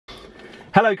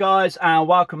Hello guys, and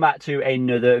welcome back to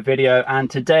another video, and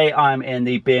today I'm in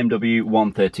the BMW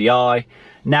 130i.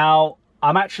 Now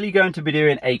I'm actually going to be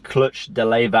doing a clutch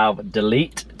delay valve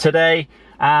delete today,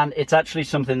 and it's actually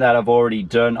something that I've already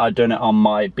done. I've done it on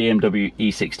my BMW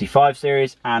E65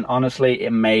 series, and honestly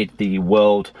it made the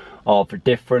world of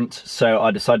difference, so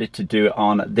I decided to do it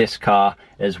on this car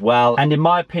as well. And in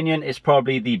my opinion, it's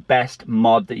probably the best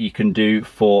mod that you can do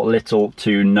for little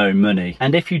to no money.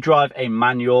 And if you drive a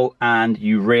manual and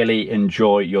you really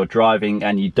enjoy your driving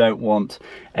and you don't want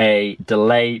a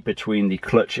delay between the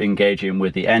clutch engaging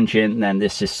with the engine, then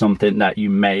this is something that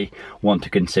you may want to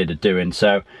consider doing.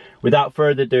 So without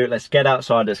further ado, let's get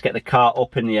outside, let's get the car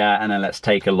up in the air, and then let's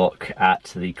take a look at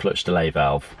the clutch delay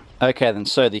valve. Okay then,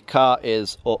 so the car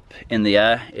is up in the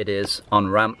air, it is on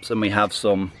ramps, and we have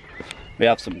some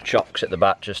chocks at the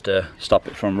back just to stop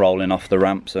it from rolling off the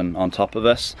ramps and on top of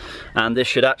us. And this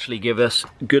should actually give us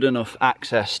good enough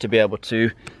access to be able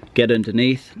to get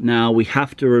underneath. Now we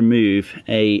have to remove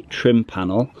a trim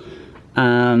panel,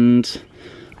 and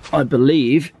I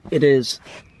believe it is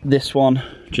this one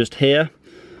just here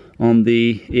on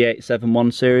the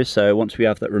E871 series. So once we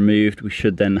have that removed, we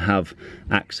should then have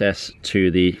access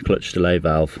to the clutch delay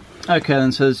valve. Okay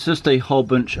then, so there's just a whole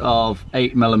bunch of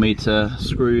 8mm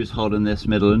screws holding this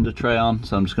middle under tray on,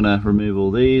 so I'm just going to remove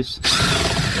all these.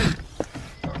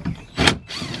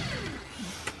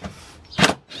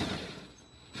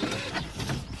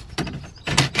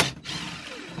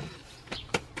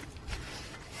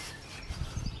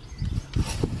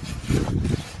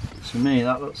 To me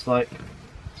that looks like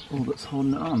all that's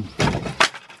holding it on.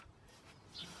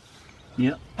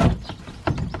 Yep.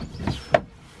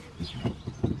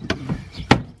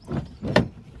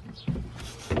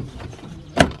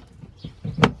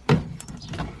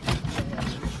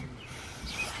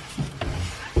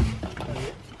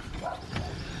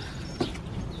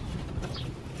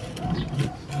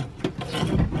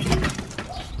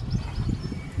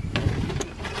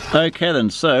 Okay then,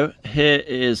 so here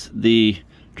is the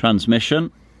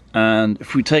transmission. And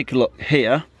if we take a look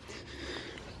here,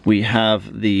 we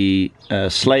have the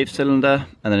slave cylinder,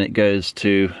 and then it goes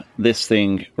to this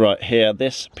thing right here.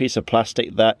 This piece of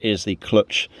plastic, that is the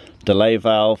clutch delay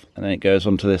valve, and then it goes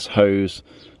onto this hose,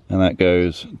 and that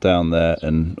goes down there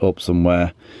and up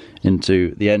somewhere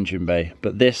into the engine bay.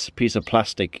 But this piece of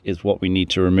plastic is what we need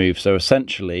to remove. So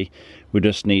essentially we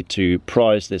just need to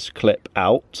prise this clip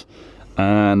out,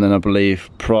 and then I believe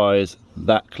prise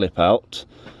that clip out,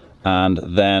 and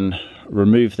then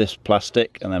remove this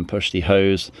plastic and then push the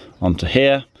hose onto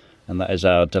here, and that is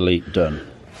our delete done.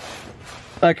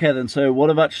 Okay then, so what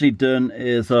I've actually done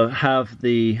is I have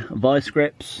the vice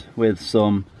grips with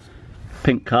some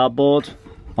pink cardboard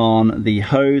on the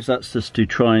hose. That's just to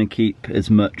try and keep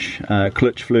as much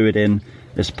clutch fluid in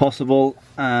as possible.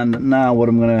 And now what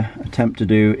I'm going to attempt to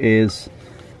do is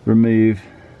remove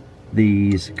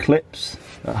these clips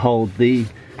that hold the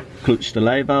clutch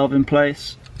delay valve in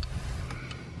place.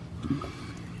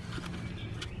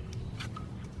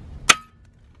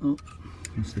 Oh,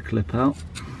 that's the clip out.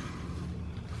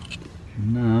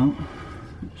 Now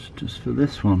it's just for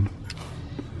this one,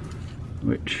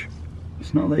 which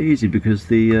it's not that easy because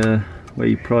the where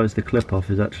you prise the clip off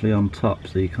is actually on top,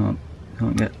 so you can't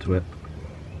get to it.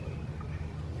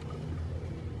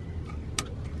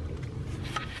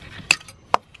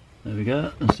 There we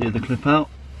go, that's the other clip out.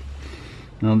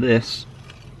 Now this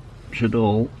should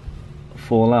all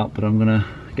fall out, but I'm gonna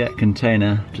get a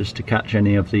container just to catch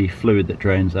any of the fluid that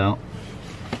drains out.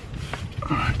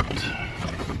 Right.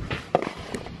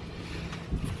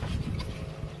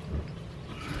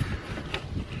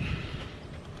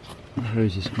 The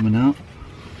hose is coming out.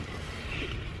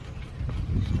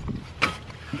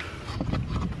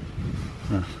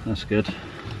 Oh, that's good,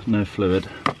 no fluid.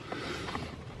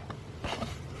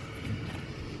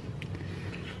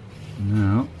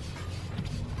 Now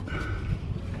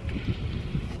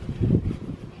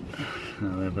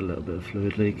we have a little bit of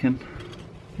fluid leaking.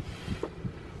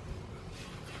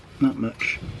 Not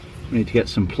much. We need to get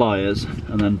some pliers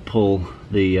and then pull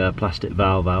the plastic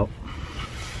valve out.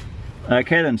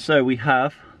 Okay then, so we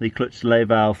have the clutch delay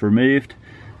valve removed.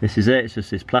 This is it, it's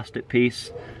just this plastic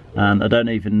piece, and I don't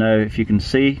even know if you can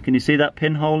see. Can you see that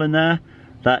pinhole in there?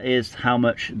 That is how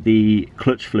much the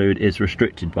clutch fluid is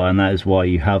restricted by, and that is why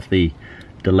you have the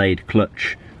delayed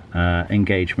clutch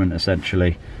engagement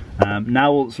essentially.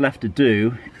 Now all that's left to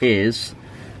do is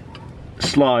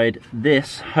slide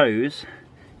this hose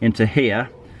into here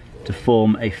to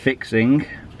form a fixing,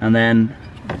 and then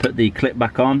put the clip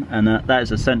back on, and that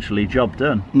is essentially job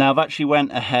done. Now I've actually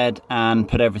went ahead and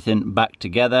put everything back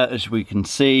together. As we can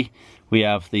see, we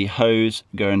have the hose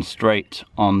going straight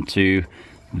onto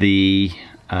the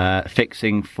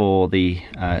fixing for the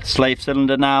slave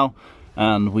cylinder now,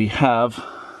 and we have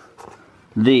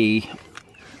the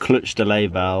clutch delay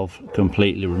valve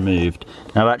completely removed.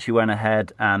 Now I actually went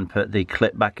ahead and put the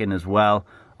clip back in as well.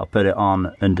 I'll put it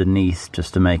on underneath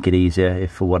just to make it easier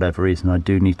if for whatever reason I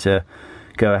do need to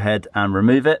go ahead and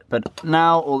remove it. But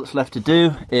now all that's left to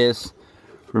do is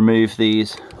remove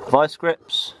these vice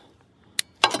grips.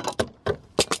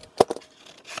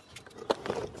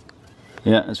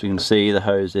 Yeah, as we can see, the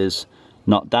hose is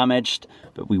not damaged,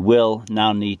 but we will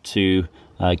now need to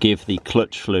give the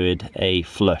clutch fluid a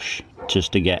flush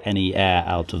just to get any air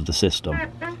out of the system.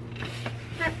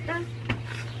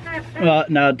 Right,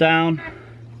 now down.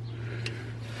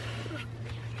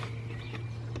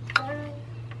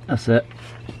 That's it.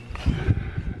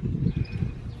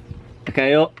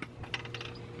 Okay, up,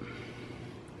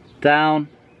 down,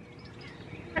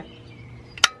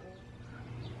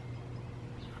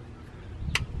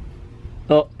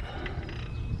 up,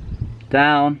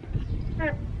 down,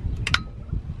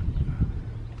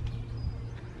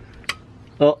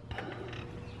 up,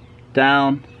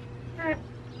 down,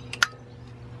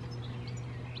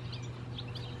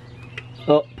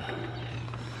 up.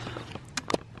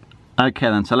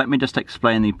 Okay then, so let me just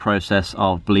explain the process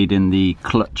of bleeding the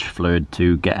clutch fluid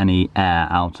to get any air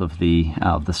out of the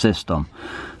system.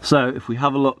 So if we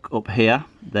have a look up here,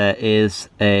 there is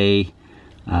a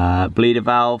bleeder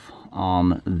valve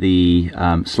on the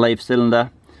slave cylinder.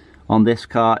 On this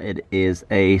car it is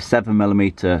a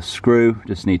 7mm screw.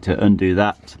 Just need to undo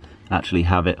that, actually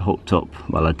have it hooked up.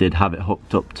 Well, I did have it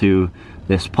hooked up to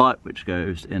this pipe which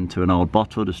goes into an old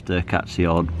bottle just to catch the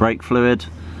old brake fluid.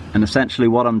 And essentially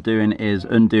what I'm doing is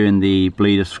undoing the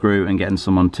bleeder screw and getting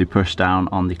someone to push down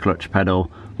on the clutch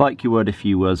pedal like you would if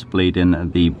you was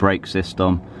bleeding the brake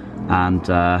system. And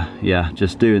yeah,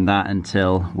 just doing that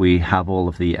until we have all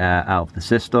of the air out of the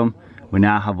system. We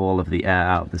now have all of the air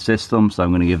out of the system, so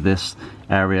I'm going to give this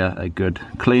area a good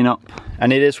clean up.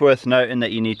 And it is worth noting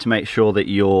that you need to make sure that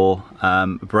your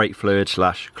brake fluid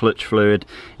 / clutch fluid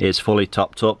is fully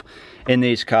topped up. In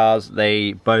these cars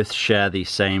they both share the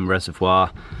same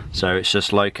reservoir, so it's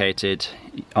just located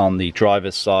on the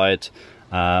driver's side.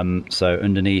 So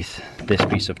underneath this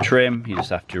piece of trim you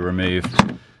just have to remove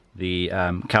the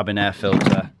cabin air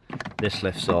filter. This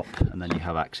lifts up and then you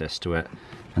have access to it,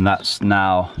 and that's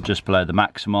now just below the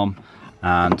maximum.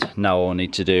 And now all I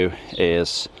need to do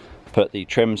is put the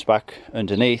trims back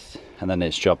underneath and then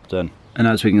it's job done. And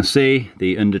as we can see,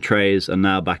 the under trays are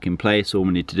now back in place. All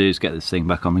we need to do is get this thing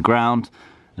back on the ground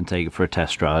and take it for a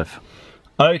test drive.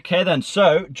 Okay then,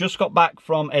 so just got back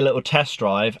from a little test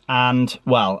drive, and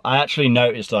well, I actually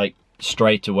noticed like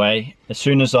straight away, as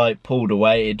soon as I pulled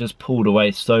away, it just pulled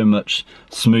away so much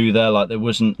smoother. Like there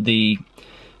wasn't the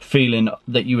feeling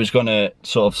that you was gonna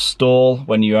sort of stall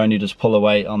when you only just pull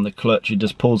away on the clutch. It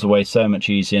just pulls away so much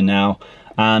easier now,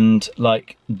 and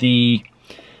like the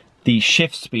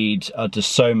shift speeds are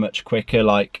just so much quicker.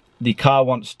 Like the car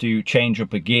wants to change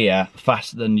up a gear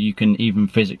faster than you can even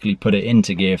physically put it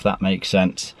into gear, if that makes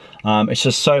sense. It's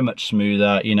just so much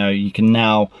smoother. You know, you can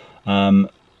now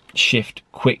shift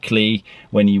quickly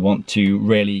when you want to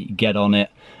really get on it,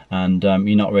 and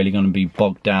you're not really going to be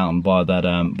bogged down by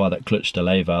that clutch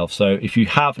delay valve. So if you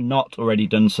have not already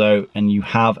done so and you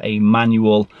have a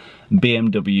manual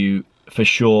BMW, for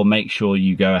sure make sure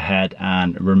you go ahead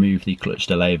and remove the clutch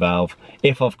delay valve,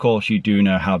 if of course you do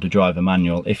know how to drive a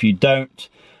manual. If you don't,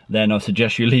 then I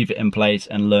suggest you leave it in place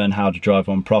and learn how to drive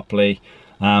one properly.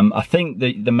 I think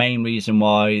the main reason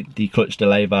why the clutch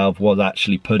delay valve was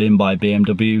actually put in by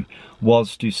BMW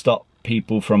was to stop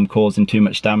people from causing too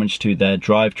much damage to their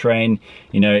drivetrain.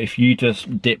 You know, if you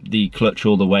just dip the clutch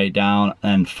all the way down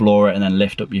and floor it and then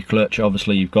lift up your clutch,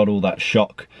 obviously you've got all that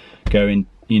shock going,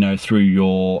 you know, through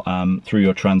your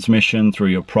transmission, through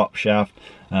your prop shaft,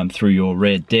 through your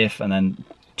rear diff, and then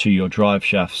to your drive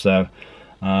shaft. So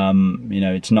you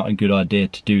know, it's not a good idea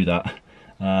to do that.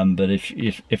 But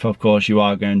if of course you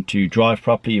are going to drive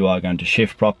properly, you are going to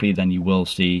shift properly, then you will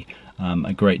see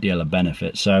a great deal of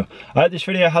benefit. So I hope this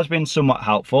video has been somewhat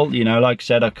helpful. You know, like I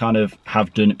said, I kind of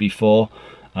have done it before,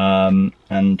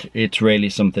 and it's really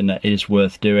something that is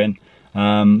worth doing.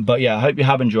 But yeah, I hope you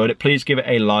have enjoyed it. Please give it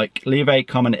a like, leave a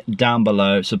comment down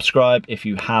below, subscribe if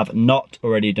you have not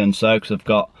already done so, because I've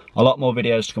got a lot more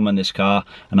videos to come on this car,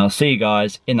 and I'll see you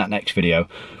guys in that next video.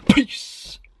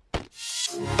 Peace!